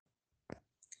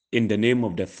In the name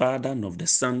of the Father, and of the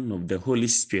Son, and of the Holy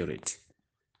Spirit.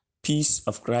 Peace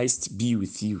of Christ be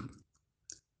with you.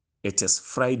 It is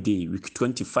Friday, week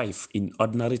 25 in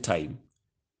ordinary time.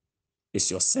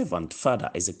 It's your servant, Father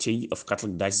Ezekiel of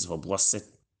Catholic Diocese of Boise.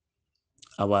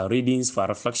 Our readings for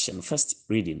reflection. First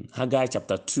reading, Haggai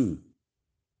chapter 2,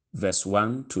 verse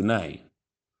 1 to 9.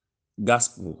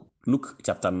 Gospel, Luke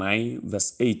chapter 9,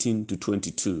 verse 18 to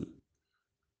 22.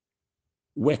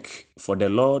 Work, for the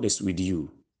Lord is with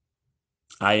you.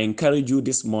 I encourage you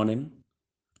this morning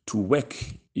to work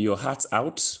your heart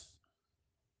out.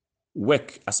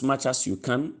 Work as much as you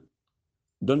can.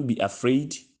 Don't be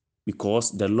afraid,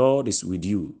 because the Lord is with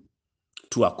you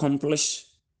to accomplish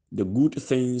the good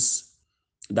things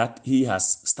that He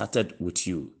has started with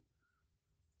you.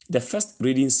 The first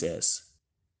reading says,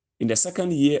 in the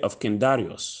second year of King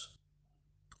Darius,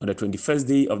 on the 21st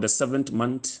day of the 7th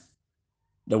month,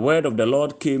 the word of the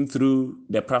Lord came through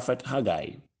the prophet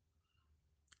Haggai.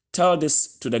 Tell this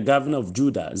to the governor of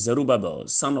Judah, Zerubbabel,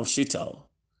 son of Shealtiel,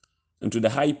 and to the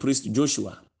high priest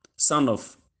Joshua, son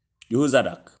of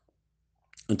Jehozadak,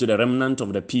 and to the remnant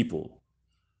of the people,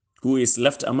 who is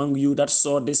left among you that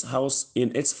saw this house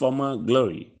in its former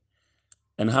glory.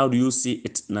 And how do you see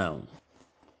it now?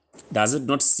 Does it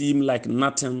not seem like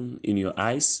nothing in your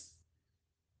eyes?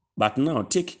 But now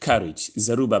take courage,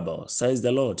 Zerubbabel, says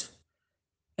the Lord,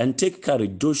 and take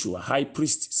courage, Joshua, high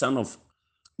priest, son of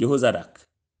Jehozadak,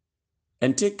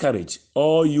 and take courage,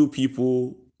 all you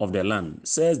people of the land,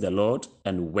 says the Lord,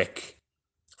 and work,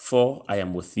 for I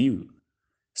am with you,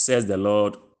 says the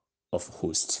Lord of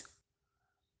hosts.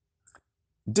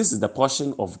 This is the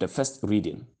portion of the first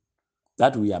reading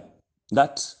that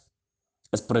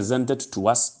is presented to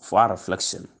us for our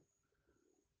reflection.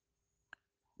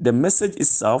 The message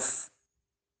itself,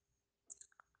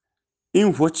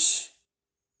 in which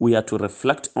we are to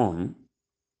reflect on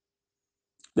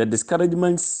the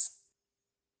discouragements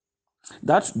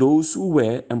that those who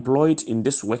were employed in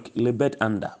this work labored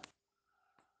under,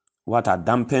 what had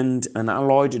dampened and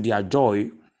alloyed their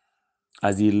joy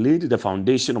as they laid the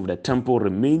foundation of the temple,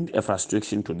 remained a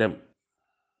frustration to them.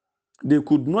 They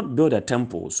could not build a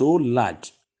temple so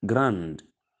large, grand,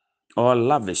 or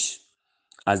lavish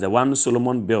as the one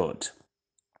Solomon built.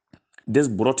 This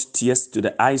brought tears to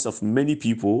the eyes of many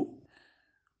people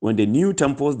when the new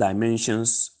temple's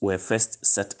dimensions were first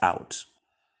set out.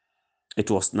 It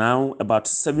was now about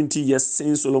 70 years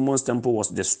since Solomon's temple was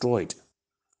destroyed.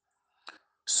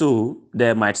 So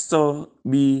there might still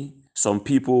be some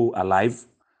people alive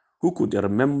who could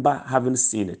remember having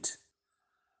seen it.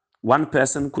 One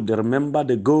person could remember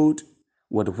the gold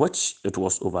with which it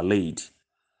was overlaid.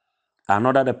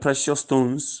 Another, the precious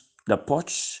stones, the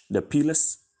porch, the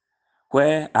pillars.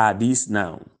 Where are these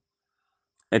now?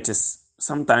 It is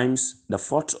sometimes the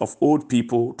fault of old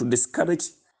people to discourage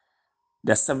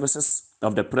the services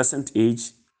of the present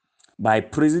age by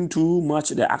praising too much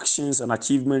the actions and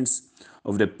achievements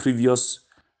of the previous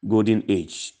golden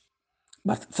age.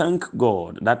 But thank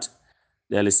God that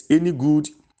there is any good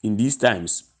in these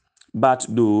times, but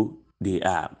though they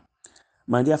are.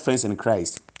 My dear friends in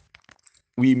Christ,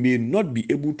 we may not be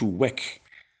able to work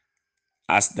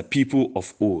as the people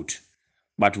of old,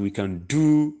 but we can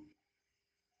do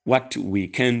what we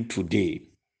can today.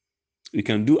 We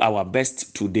can do our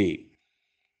best today.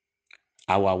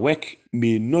 Our work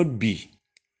may not be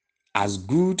as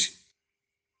good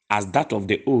as that of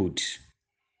the old.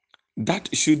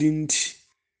 That shouldn't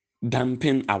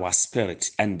dampen our spirit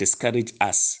and discourage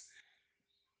us.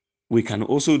 We can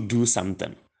also do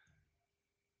something,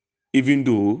 even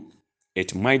though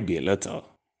it might be a little.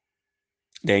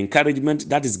 The encouragement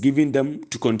that is given them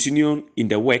to continue in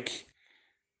the work,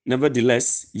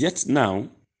 nevertheless, yet now,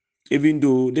 even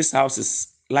though this house is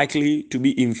likely to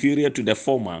be inferior to the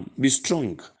former, be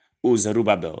strong, O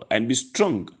Zerubbabel, and be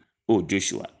strong, O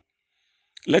Joshua.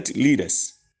 Let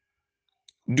leaders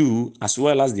do as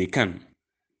well as they can,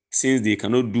 since they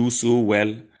cannot do so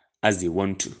well as they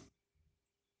want to.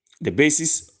 The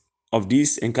basis of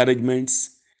these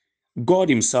encouragements, God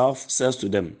Himself says to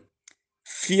them,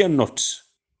 fear not,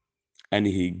 and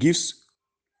He gives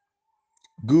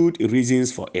good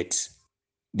reasons for it.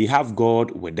 They have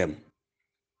God with them,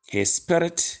 His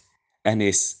Spirit and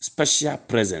His special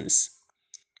presence.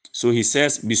 So He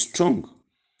says, be strong,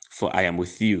 for I am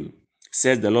with you,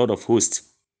 says the Lord of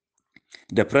hosts.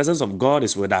 The presence of God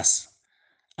is with us.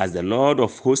 As the Lord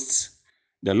of hosts,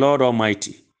 the Lord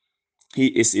Almighty, He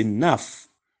is enough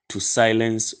to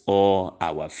silence all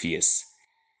our fears.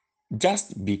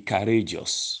 Just be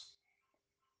courageous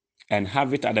and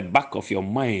have it at the back of your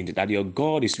mind that your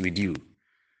God is with you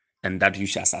and that you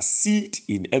shall succeed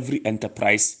in every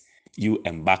enterprise you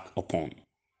embark upon.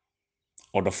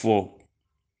 ɔdɔfoɔ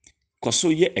kɔ so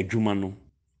yɛ adwuma no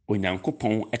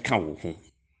onyankopɔn ɛka wo ho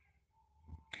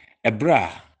ɛberɛ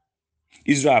a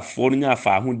Israelfoɔ no nya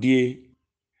afaahodie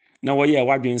na wɔyɛ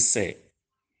wadwen sɛ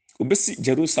obesi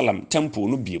Jerusalem temple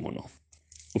no bi mu no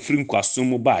ofiri nkwasom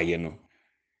mu baayɛ no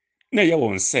na ɛyɛ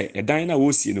wɔn sɛ ɛdan na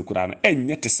wɔsie no koraa no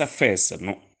ɛnyɛ te sɛ first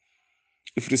no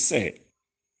ɛfiri sɛ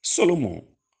Solomon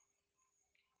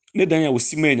ne dan a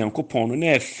wosi maa Nyankopɔn no na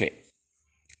ɛfɛ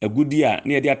agudi a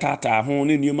ne yɛde ataataa ho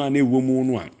ne nneɛma na ɛwɔ mu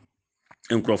no a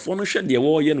nkurɔfoɔ no hwɛ deɛ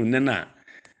wɔreyɛ no nnɛ a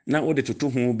na wɔde toto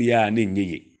ho biara na ɛnyɛ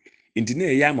ye nti na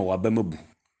ɛyɛ ama wabama bu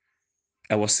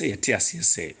ɛwɔ sɛ yɛte aseɛ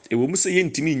sɛ ɛwɔ mu sɛ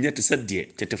yɛntimi nyɛ te sɛ deɛ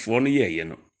tetefoɔ no yɛɛyɛ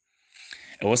no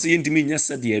ɛwɔ sɛ yɛntimi nyɛ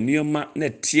sɛ deɛ nneɛma na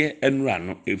ɛteɛ anura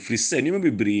no ɛfiri sɛ nneɛma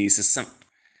bebree sesa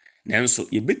nanso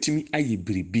yɛbɛtumi ayɛ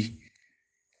biribi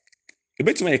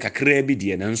yɛbɛtumi ayɛ kakraa bi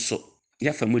deɛ nanso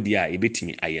yɛafa mu deɛ a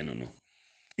yɛbɛtumi ayɛ no no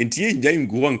nti yɛngyae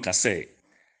ngu hɔ nka sɛ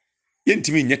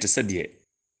yɛntimi nyɛ te sɛ deɛ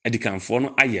adikanfoɔ no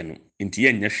ayɛ no nti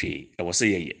yɛnyɛ hwee ɛwɔ sɛ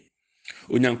yɛyɛ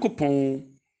Onyankopɔn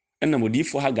ɛnam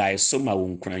odiyifoɔ Hagai so ma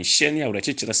wɔn nkuranhyɛ ne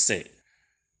awerɛkyekyerɛ sɛ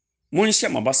monhyɛ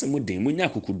mabasa mu den monyɛ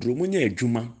akokoduro monyɛ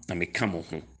adwuma na meka mo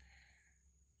ho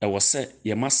ɛwɔ sɛ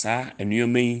yɛma saa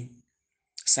nneɛma yi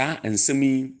saa nsɛm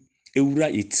yi ewura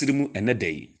yɛtiri mu ɛnɛ da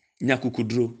yi nyɛ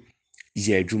akokoduro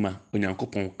yɛ adwuma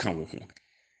Onyankopɔn ka wo ho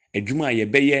adwuma a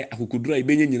yɛbɛyɛ akokoduro a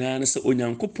yɛbɛnyɛ nyinaa ne sɛ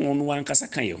Onyankopɔn no wankasa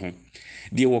ka yɛ ho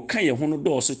deɛ wɔka yɛ ho no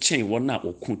dɔɔso kyɛn wɔn a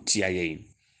wɔko tia yɛn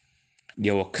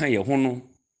deɛ wɔka yɛ ho no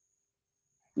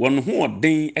wɔn ho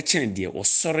ɔden kyɛn deɛ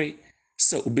wɔsɔre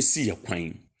sɛ obesi yɛ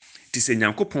kwan ti sɛ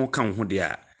Nyankopɔn ka wo ho deɛ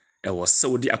a ɛwɔ sɛ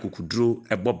wode akokoduro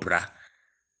ɛbɔ bra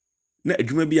na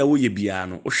adwuma bi a woyɛ biara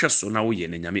no wohwɛ so na woyɛ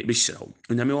na Nyame bɛhyira wo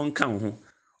Nyame wɔnka wo ho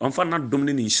ɔmfa n'adom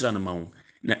ne nhyira no ma wo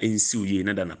na ɛnsi wo yie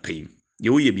na da na pɛi deɛ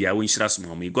woyɛ biara wo nhyira so ma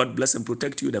wo. May God bless and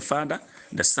protect you, the Father,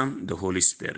 the Son, the Holy Spirit.